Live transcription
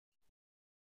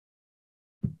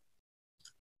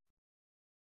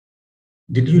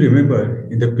Did you remember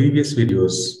in the previous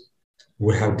videos,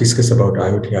 we have discussed about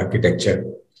IoT architecture.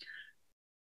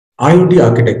 IoT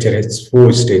architecture has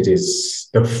 4 stages.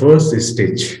 The first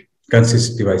stage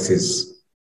consists devices.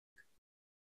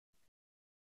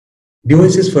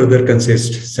 Devices further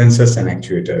consist sensors and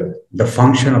actuators. The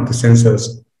function of the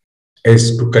sensors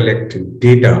is to collect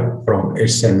data from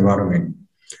its environment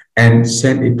and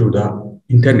send it to the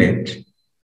internet.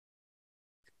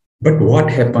 But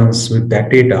what happens with that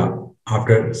data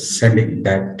after sending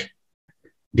that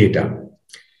data?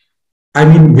 I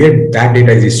mean, where that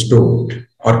data is stored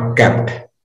or kept.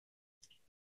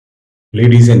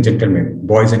 Ladies and gentlemen,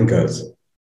 boys and girls,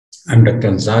 I'm Dr.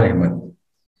 Ahmad,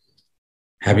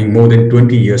 having more than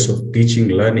 20 years of teaching,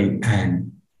 learning,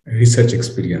 and research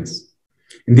experience.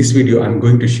 In this video, I'm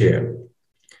going to share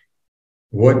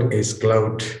what is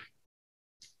cloud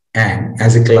and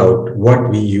as a cloud, what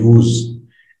we use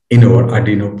in our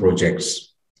Arduino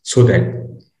projects so that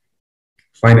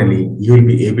finally you will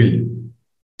be able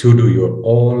to do your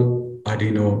all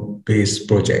Arduino based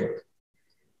project.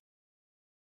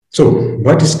 So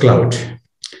what is cloud?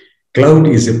 Cloud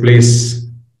is a place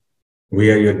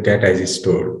where your data is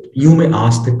stored. You may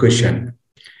ask the question,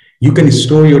 you can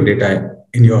store your data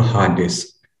in your hard disk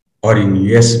or in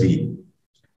USB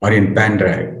or in pen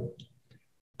drive.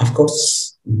 Of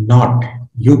course not,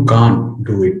 you can't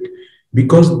do it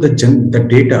because the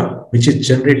data which is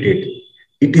generated,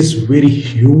 it is very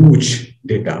huge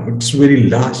data, it's very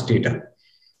large data.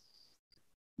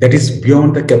 That is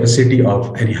beyond the capacity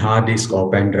of any hard disk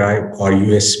or pen drive or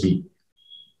USB.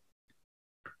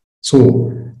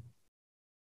 So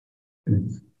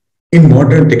in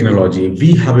modern technology,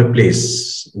 we have a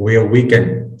place where we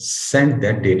can send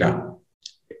that data,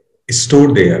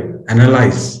 store there,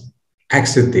 analyze,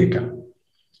 access data,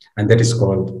 and that is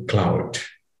called cloud.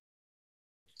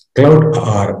 Cloud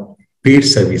are paid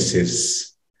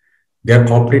services. They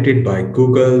are operated by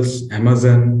Google's,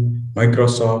 Amazon,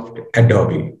 Microsoft,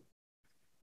 Adobe.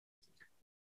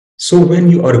 So when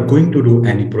you are going to do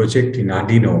any project in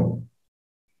Arduino,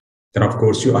 then of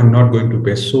course you are not going to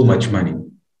pay so much money.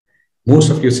 Most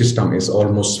of your system is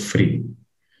almost free.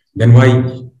 Then why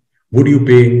would you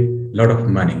pay a lot of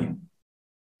money?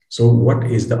 So what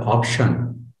is the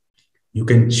option you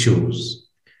can choose?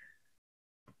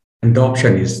 And the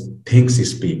option is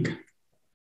ThingSpeak.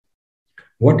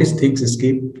 What is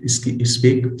ThingSpeak?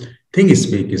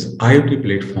 ThingSpeak is IoT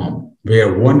platform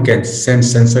where one can send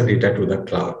sensor data to the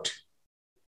cloud.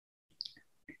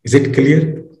 Is it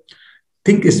clear?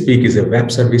 ThingSpeak is a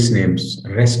web service named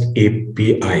REST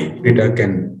API. Data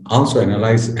can also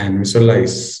analyze and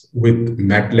visualize with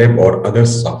MATLAB or other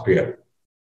software,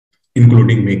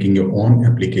 including making your own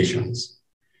applications.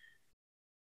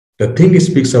 The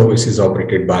ThingSpeak service is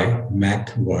operated by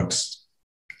MathWorks.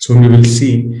 Soon we will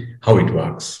see how it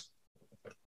works.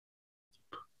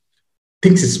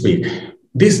 ThingSpeak.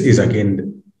 This is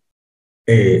again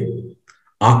an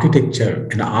architecture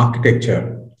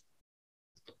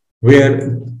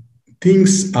where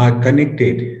things are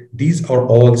connected. These are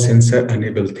all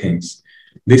sensor-enabled things.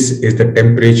 This is the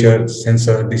temperature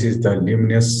sensor. This is the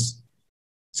luminous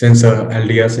sensor,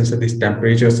 LDR sensor. This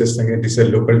temperature sensor. This is a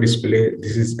local display.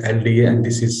 This is LDA, and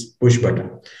this is push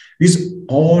button. These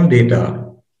all data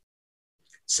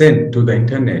sent to the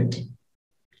internet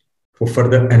for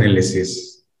further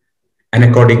analysis, and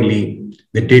accordingly,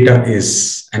 the data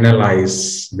is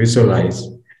analyzed, visualized,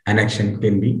 and action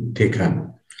can be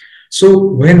taken. So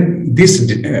when the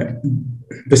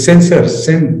sensors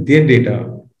send their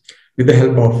data with the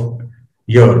help of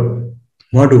your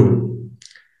module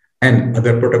and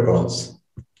other protocols,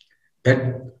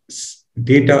 that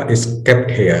data is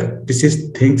kept here. This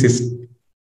is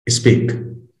ThingSpeak.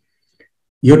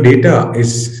 Your data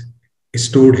is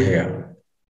stored here,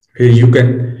 where you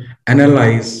can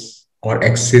analyze or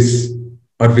access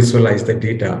or visualize the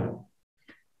data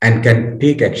and can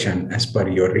take action as per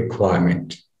your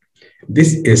requirement.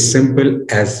 This is simple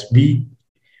as we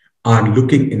are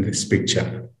looking in this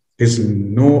picture. This is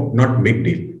not big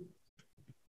deal.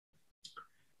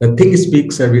 The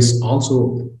ThingSpeak service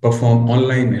also perform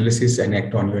online analysis and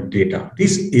act on your data.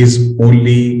 This is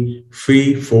only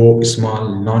free for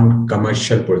small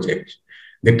non-commercial projects.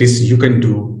 That is, you can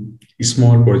do a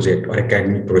small project or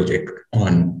academic project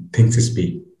on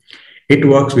ThingSpeak. It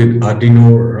works with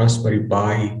Arduino, Raspberry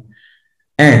Pi,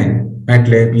 and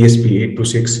MATLAB,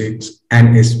 esp32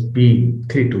 and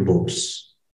esp32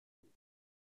 boards.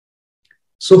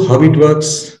 So how it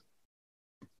works?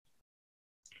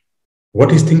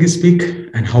 What is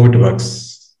ThingSpeak and how it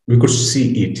works? We could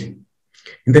see it.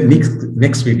 In the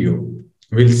next video,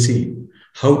 we'll see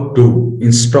how to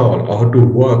install or how to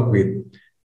work with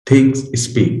Things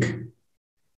speak.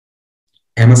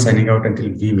 Emma signing out until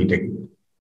we meet again.